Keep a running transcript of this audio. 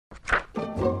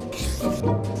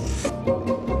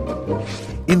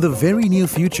In the very near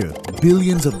future,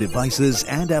 billions of devices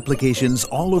and applications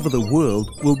all over the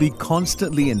world will be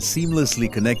constantly and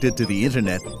seamlessly connected to the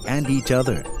Internet and each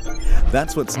other.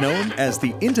 That's what's known as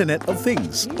the Internet of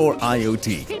Things, or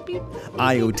IoT.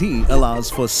 IoT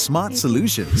allows for smart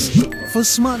solutions, for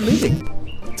smart living,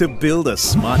 to build a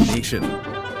smart nation.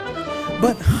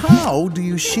 But how do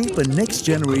you shape a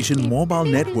next-generation mobile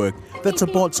network that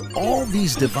supports all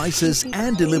these devices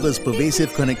and delivers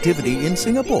pervasive connectivity in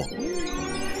Singapore?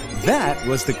 That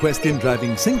was the question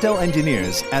driving Singtel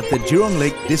engineers at the Jurong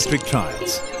Lake District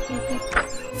Trials.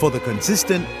 For the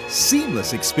consistent,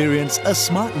 seamless experience a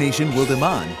smart nation will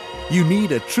demand, you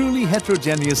need a truly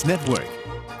heterogeneous network,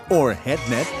 or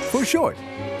HetNet for short.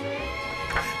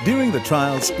 During the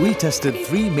trials, we tested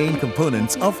three main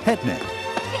components of HetNet.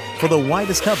 For the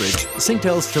widest coverage,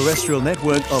 Singtel's terrestrial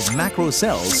network of macro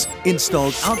cells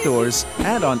installed outdoors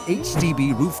and on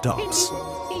HDB rooftops.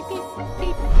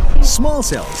 Small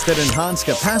cells that enhance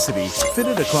capacity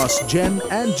fitted across GEM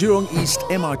and Jurong East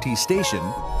MRT station,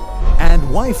 and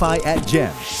Wi-Fi at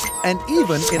GEM, and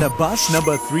even in a bus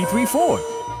number 334.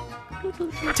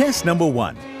 Test number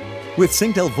 1. With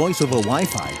Singtel Voice over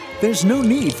Wi-Fi, there's no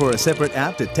need for a separate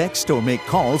app to text or make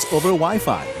calls over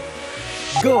Wi-Fi.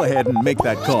 Go ahead and make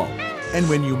that call. And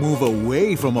when you move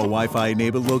away from a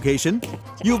Wi-Fi-enabled location,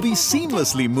 you'll be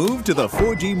seamlessly moved to the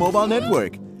 4G mobile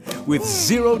network with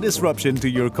zero disruption to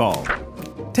your call.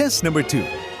 Test number 2.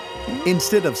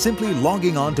 Instead of simply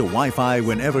logging on to Wi-Fi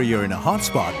whenever you're in a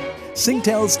hotspot,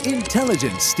 Singtel's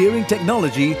intelligent steering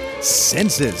technology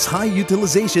senses high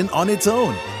utilization on its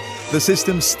own. The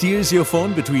system steers your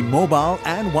phone between mobile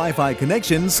and Wi-Fi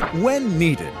connections when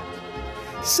needed.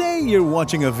 Say you're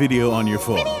watching a video on your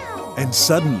phone, and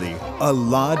suddenly a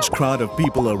large crowd of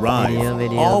people arrive,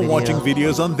 all watching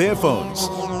videos on their phones.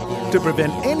 To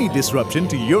prevent any disruption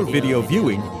to your video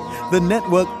viewing, the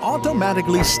network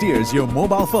automatically steers your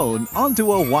mobile phone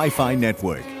onto a Wi-Fi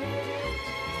network.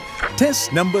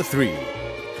 Test number 3.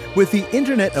 With the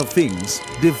Internet of Things,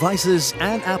 devices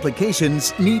and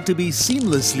applications need to be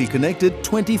seamlessly connected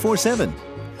 24/7.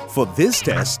 For this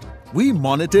test, we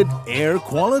monitored air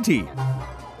quality.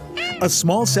 A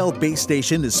small cell base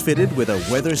station is fitted with a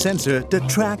weather sensor to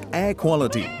track air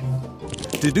quality.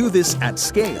 To do this at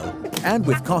scale and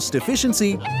with cost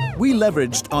efficiency, we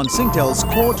leveraged on Singtel's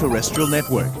core terrestrial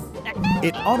network.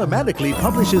 It automatically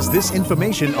publishes this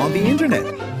information on the Internet,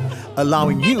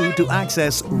 allowing you to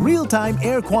access real-time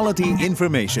air quality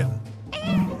information.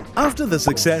 After the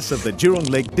success of the Jurong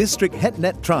Lake District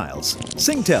HetNet trials,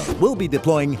 Singtel will be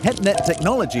deploying HetNet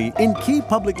technology in key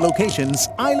public locations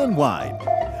island-wide,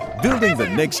 building the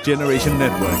next generation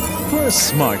network for a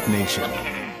smart nation.